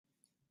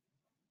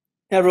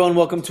Hey everyone,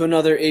 welcome to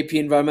another AP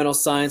Environmental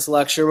Science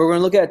lecture. We're going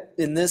to look at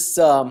in this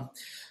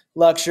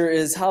lecture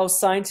is how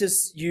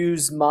scientists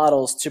use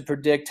models to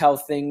predict how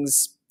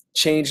things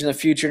change in the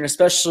future, and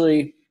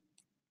especially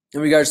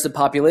in regards to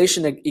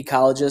population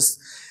ecologists,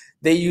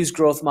 they use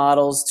growth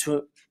models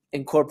to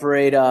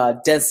incorporate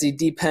density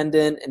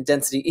dependent and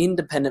density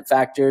independent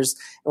factors.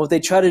 And what they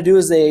try to do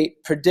is they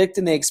predict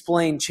and they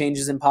explain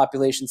changes in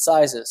population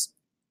sizes.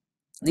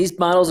 These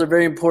models are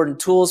very important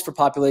tools for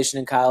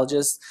population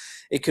ecologists.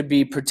 It could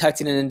be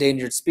protecting an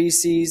endangered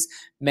species,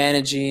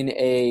 managing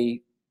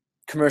a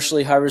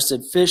commercially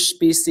harvested fish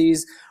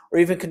species, or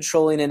even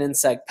controlling an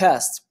insect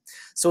pest.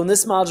 So in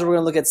this module, we're going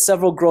to look at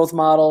several growth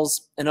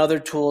models and other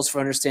tools for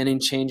understanding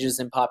changes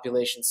in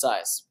population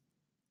size.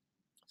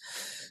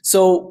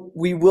 So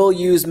we will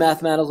use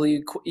mathematical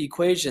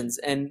equations,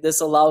 and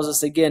this allows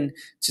us, again,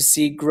 to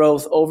see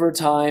growth over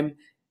time,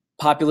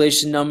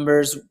 population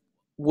numbers,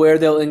 where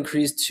they'll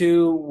increase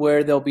to,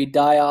 where there'll be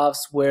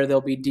die-offs, where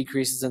there'll be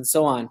decreases, and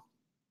so on.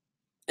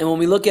 And when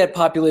we look at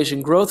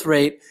population growth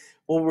rate,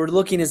 what we're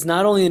looking is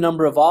not only the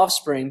number of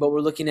offspring, but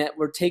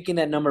we're taking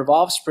that number of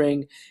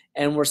offspring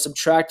and we're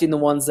subtracting the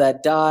ones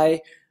that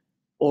die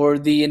or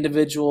the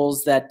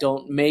individuals that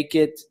don't make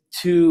it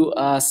to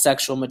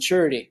sexual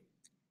maturity.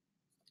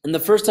 And the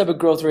first type of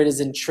growth rate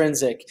is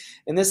intrinsic.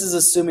 And this is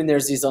assuming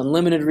there's these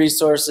unlimited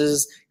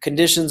resources,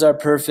 conditions are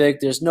perfect,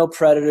 there's no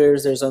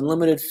predators, there's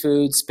unlimited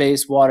food,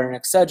 space, water, and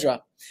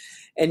etc.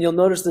 And you'll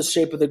notice the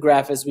shape of the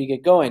graph as we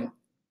get going.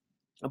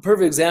 A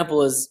perfect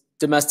example is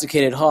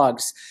domesticated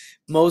hogs.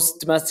 Most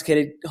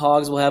domesticated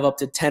hogs will have up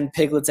to 10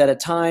 piglets at a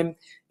time.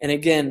 And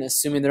again,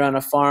 assuming they're on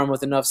a farm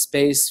with enough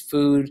space,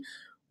 food,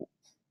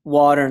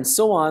 water, and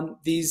so on,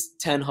 these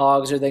 10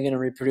 hogs are then going to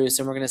reproduce,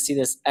 and we're going to see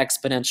this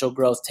exponential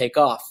growth take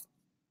off.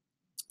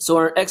 So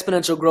our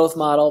exponential growth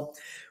model,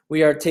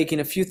 we are taking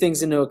a few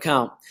things into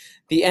account.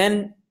 The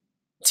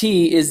NT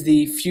is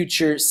the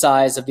future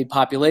size of the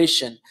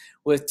population,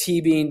 with T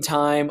being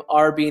time,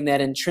 R being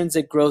that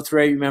intrinsic growth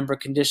rate. Remember,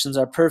 conditions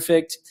are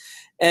perfect.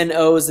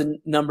 NO is the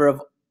number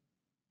of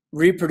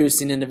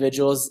reproducing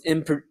individuals.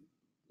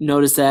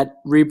 Notice that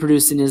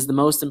reproducing is the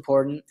most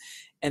important.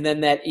 And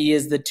then that E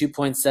is the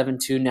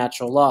 2.72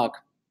 natural log.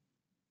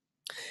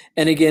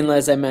 And again,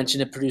 as I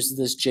mentioned, it produces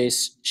this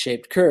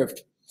J-shaped curve.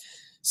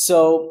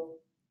 So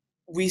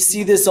we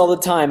see this all the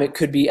time. It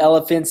could be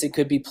elephants, it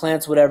could be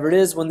plants, whatever it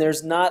is. When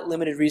there's not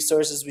limited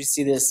resources, we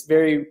see this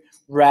very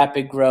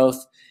rapid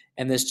growth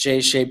and this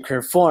J-shaped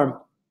curve form.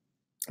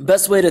 The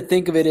best way to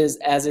think of it is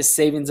as a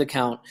savings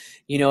account.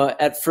 You know,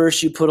 at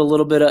first you put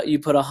you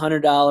put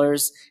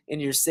 $100 in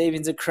your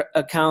savings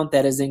account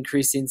that is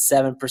increasing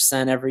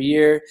 7% every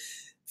year.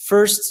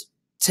 First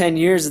 10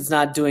 years, it's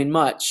not doing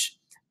much,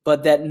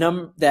 but that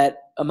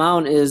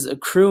amount is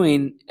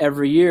accruing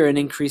every year and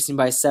increasing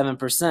by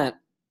 7%.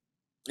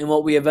 And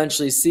what we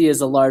eventually see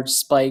is a large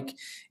spike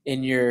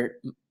in your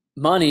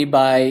money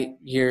by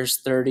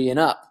years 30 and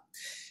up,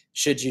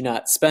 should you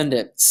not spend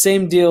it.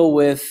 Same deal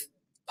with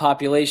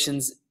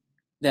populations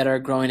that are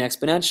growing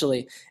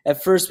exponentially.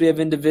 At first, we have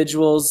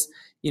individuals,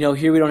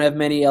 here we don't have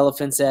many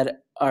elephants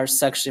that are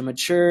sexually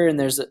mature and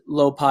there's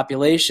low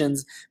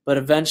populations, but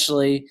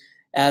eventually,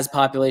 as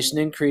population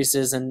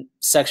increases and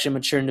sexually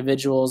mature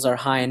individuals are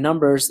high in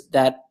numbers,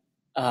 that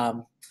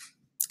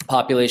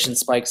population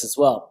spikes as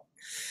well.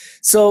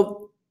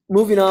 So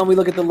moving on, we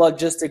look at the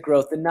logistic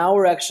growth, and now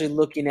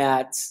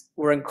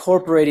we're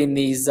incorporating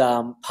these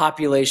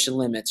population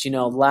limits,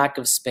 lack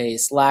of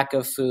space, lack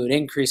of food,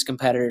 increased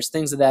competitors,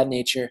 things of that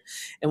nature.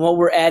 And what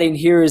we're adding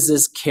here is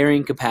this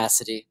carrying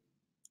capacity.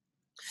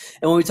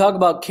 And when we talk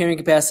about carrying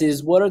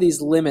capacities, what are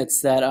these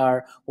limits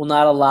that will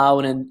not allow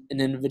an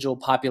individual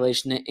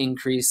population to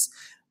increase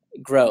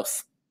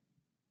growth?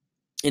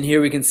 And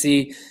here we can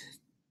see,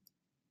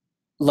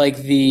 like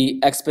the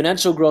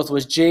exponential growth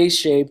was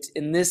J-shaped.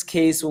 In this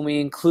case, when we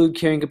include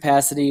carrying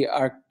capacity,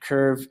 our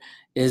curve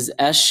is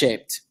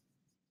S-shaped.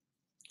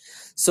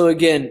 So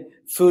again,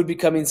 food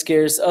becoming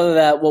scarce. Other than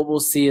that, what we'll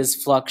see is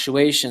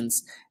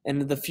fluctuations.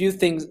 And the few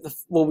things,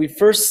 what we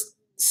first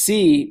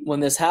see when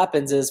this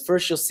happens is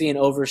first you'll see an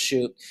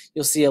overshoot.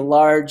 You'll see a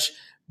large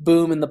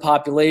boom in the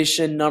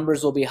population.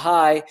 Numbers will be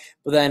high,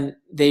 but then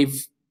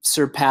they've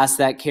surpassed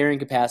that carrying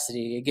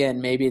capacity.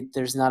 Again, maybe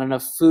there's not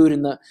enough food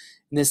in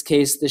this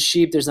case, the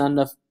sheep, there's not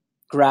enough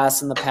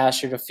grass in the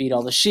pasture to feed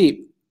all the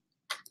sheep.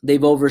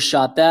 They've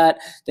overshot that.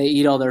 They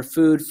eat all their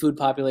food. Food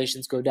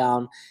populations go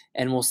down,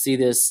 and we'll see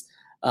this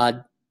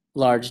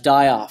large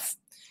die-off.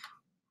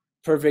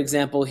 Perfect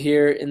example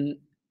here in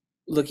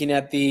looking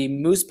at the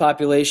moose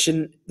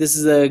population. This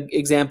is an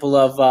example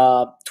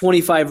of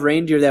 25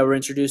 reindeer that were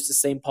introduced to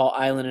St. Paul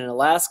Island in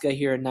Alaska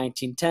here in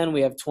 1910.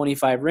 We have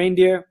 25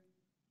 reindeer.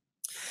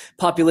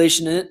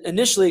 Population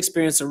initially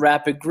experienced a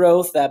rapid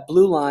growth, that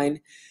blue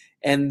line,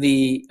 and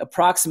the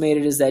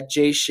approximated is that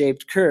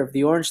J-shaped curve,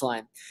 the orange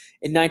line.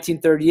 In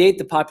 1938,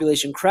 the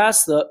population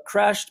crashed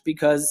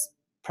because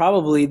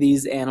probably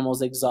these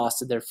animals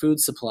exhausted their food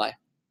supply.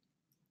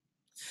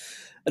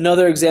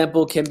 Another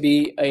example can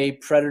be a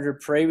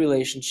predator-prey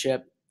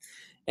relationship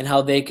and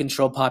how they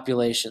control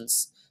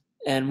populations.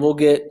 And we'll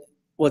get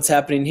what's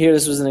happening here.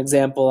 This was an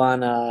example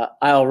on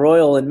Isle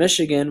Royal in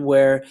Michigan,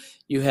 where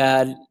you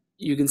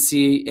can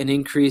see an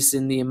increase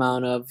in the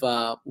amount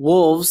of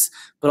wolves,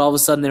 but all of a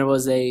sudden there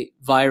was a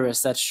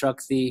virus that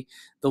struck the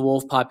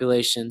wolf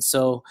population.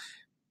 So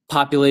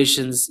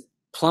populations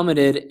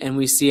plummeted, and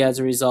we see as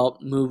a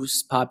result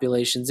moose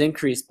populations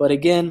increased. But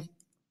again,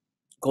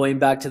 going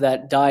back to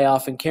that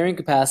die-off and carrying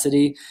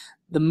capacity,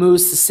 the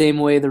moose, the same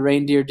way the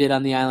reindeer did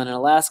on the island in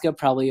Alaska,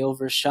 probably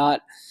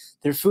overshot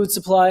their food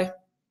supply,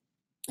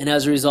 and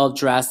as a result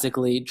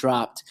drastically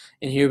dropped.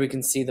 And here we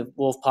can see the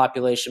wolf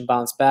population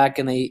bounce back,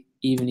 and they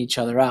even each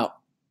other out.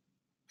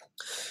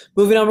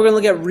 Moving on, we're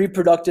going to look at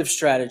reproductive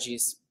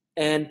strategies.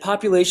 And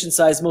population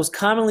size most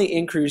commonly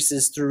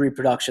increases through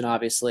reproduction,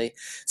 obviously.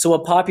 So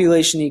what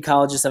population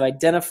ecologists have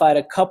identified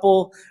a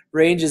couple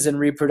ranges in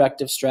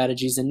reproductive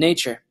strategies in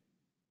nature.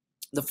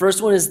 The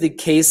first one is the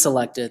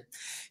case-selected.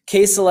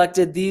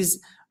 Case-selected, these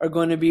are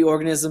going to be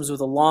organisms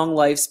with a long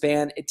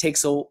lifespan. It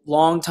takes a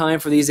long time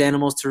for these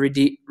animals to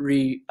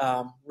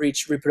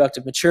reach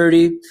reproductive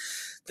maturity.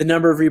 The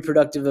number of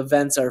reproductive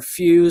events are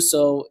few.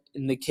 So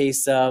in the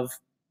case of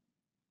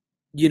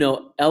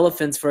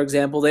elephants, for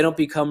example, they don't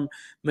become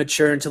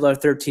mature until they're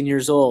 13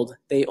 years old.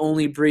 They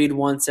only breed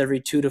once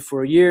every 2 to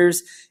 4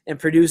 years and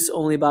produce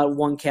only about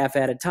one calf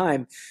at a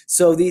time.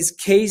 So these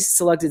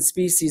case-selected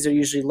species are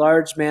usually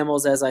large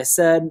mammals, as I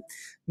said,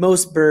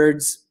 most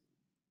birds,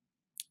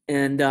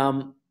 and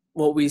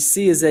what we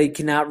see is they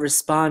cannot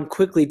respond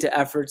quickly to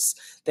efforts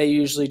that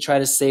usually try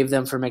to save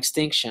them from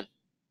extinction.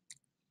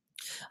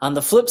 On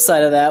the flip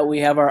side of that, we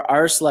have our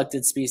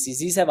R-selected species.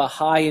 These have a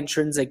high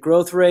intrinsic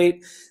growth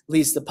rate,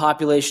 leads to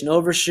population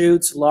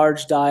overshoots,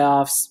 large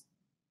die-offs,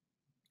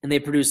 and they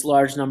produce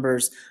large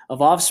numbers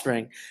of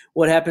offspring.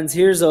 What happens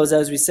here is,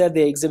 as we said,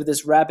 they exhibit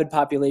this rapid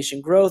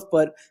population growth,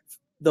 but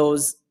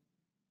those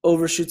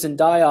overshoots and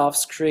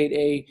die-offs create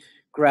a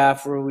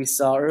graph where we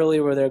saw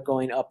earlier where they're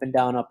going up and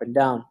down, up and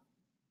down.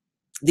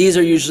 These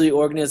are usually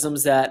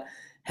organisms that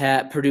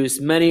produce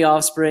many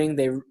offspring.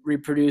 They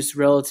reproduce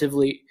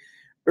relatively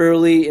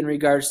early in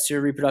regards to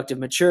reproductive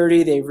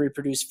maturity. They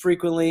reproduce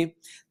frequently.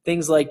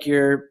 Things like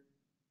your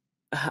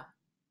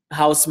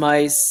house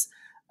mice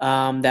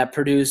that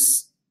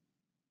produce,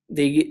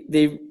 they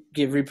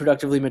get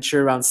reproductively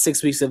mature around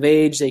 6 weeks of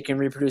age. They can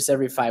reproduce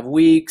every 5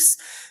 weeks,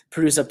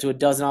 produce up to a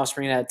dozen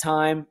offspring at a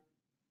time.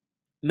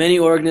 Many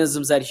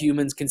organisms that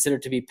humans consider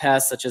to be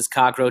pests, such as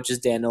cockroaches,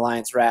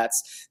 dandelions,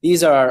 rats,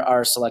 these are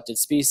our selected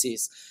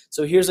species.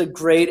 So here's a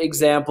great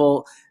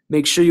example.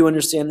 Make sure you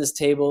understand this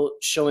table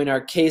showing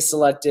our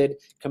case-selected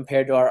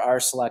compared to our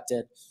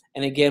R-selected.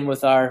 And again,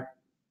 with our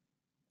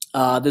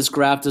this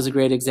graph does a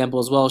great example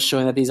as well,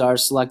 showing that these are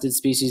selected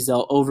species.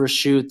 They'll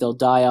overshoot, they'll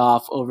die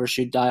off,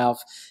 overshoot, die off,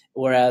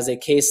 whereas a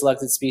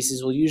case-selected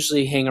species will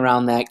usually hang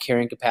around that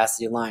carrying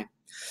capacity line.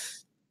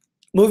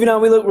 Moving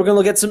on, we're going to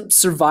look at some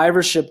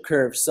survivorship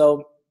curves.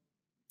 So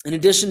in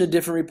addition to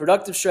different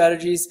reproductive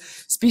strategies,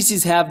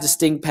 species have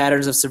distinct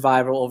patterns of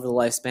survival over the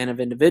lifespan of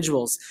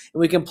individuals.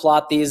 And we can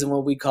plot these in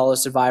what we call a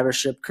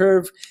survivorship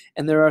curve.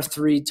 And there are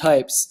 3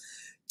 types.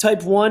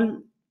 Type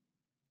 1,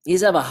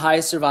 these have a high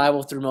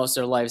survival through most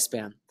of their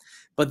lifespan.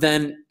 But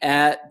then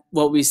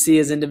what we see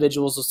is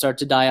individuals will start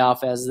to die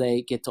off as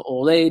they get to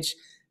old age.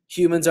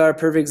 Humans are a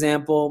perfect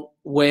example.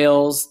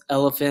 Whales,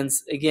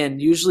 elephants,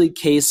 again, usually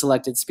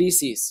case-selected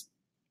species.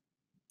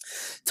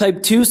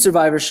 Type 2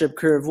 survivorship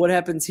curve, what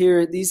happens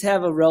here? These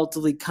have a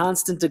relatively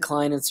constant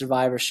decline in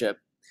survivorship.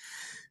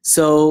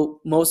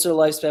 So most of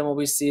their lifespan, what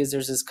we see is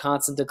there's this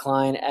constant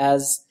decline.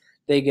 As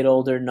they get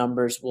older,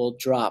 numbers will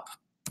drop.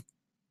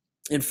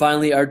 And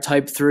finally, our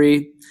type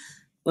 3,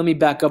 let me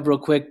back up real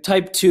quick.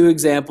 Type 2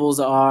 examples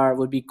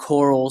would be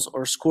corals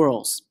or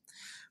squirrels.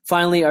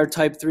 Finally, our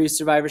type 3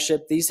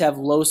 survivorship, these have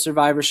low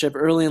survivorship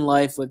early in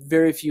life with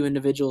very few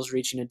individuals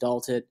reaching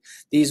adulthood.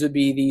 These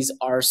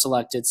are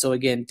selected. So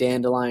again,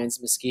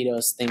 dandelions,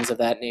 mosquitoes, things of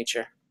that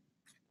nature.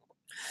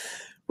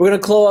 We're going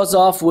to close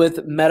off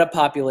with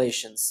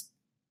metapopulations.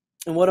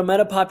 And what a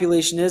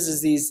metapopulation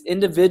is these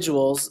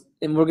individuals,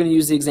 and we're going to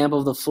use the example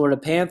of the Florida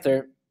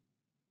panther,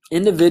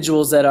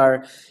 individuals that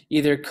are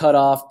either cut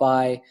off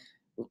by,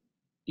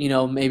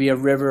 maybe a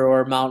river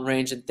or a mountain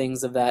range and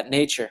things of that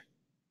nature.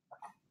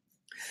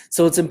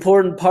 So it's an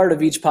important part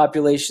of each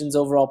population's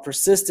overall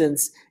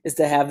persistence is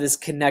to have this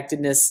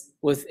connectedness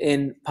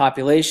within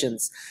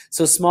populations.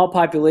 So small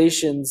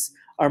populations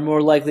are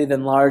more likely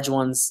than large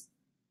ones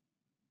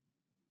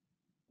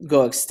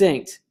go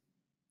extinct.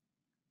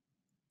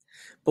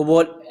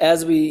 But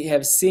as we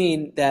have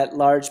seen, that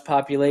large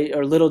population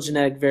or little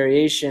genetic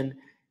variation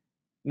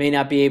may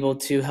not be able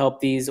to help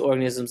these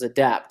organisms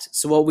adapt.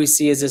 So what we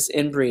see is this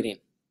inbreeding.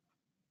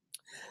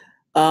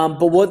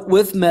 But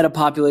with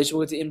metapopulation,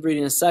 with the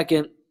inbreeding in a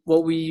second,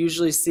 what we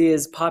usually see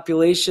is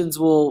populations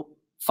will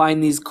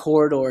find these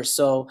corridors.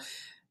 So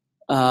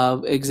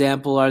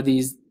example are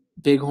these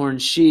bighorn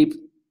sheep.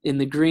 In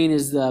the green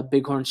is the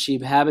bighorn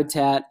sheep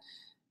habitat.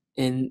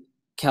 In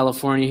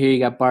California here, you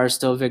got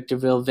Barstow,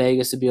 Victorville,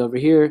 Vegas would be over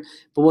here.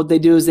 But what they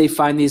do is they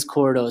find these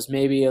corridors,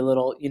 maybe a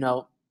little,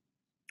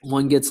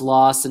 one gets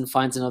lost and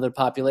finds another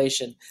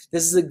population.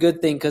 This is a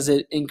good thing because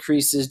it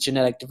increases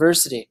genetic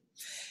diversity.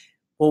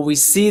 What we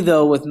see,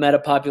 though, with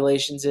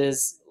metapopulations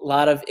is a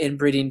lot of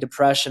inbreeding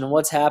depression. And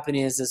what's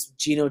happening is this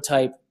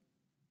genotype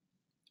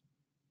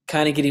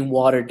kind of getting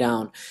watered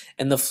down.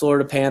 And the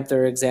Florida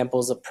panther example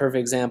is a perfect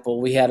example.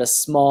 We had a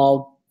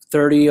small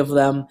 30 of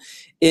them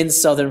in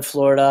southern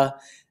Florida.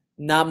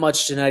 Not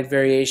much genetic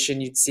variation.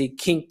 You'd see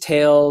kinked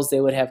tails. They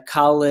would have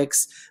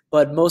cowlicks.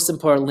 But most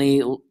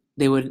importantly,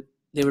 they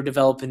were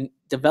developing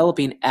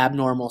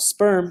abnormal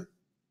sperm,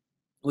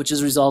 which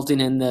is resulting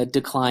in the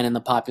decline in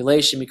the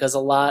population, because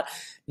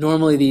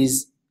normally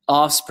these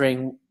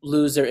offspring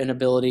lose their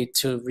inability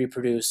to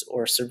reproduce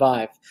or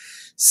survive.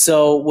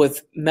 So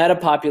with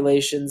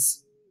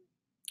metapopulations,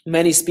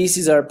 many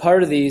species are a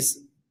part of these,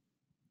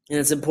 and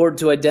it's important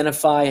to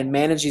identify and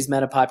manage these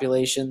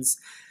metapopulations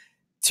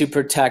to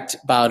protect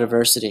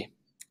biodiversity.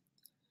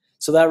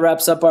 So that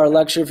wraps up our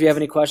lecture. If you have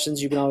any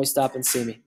questions, you can always stop and see me.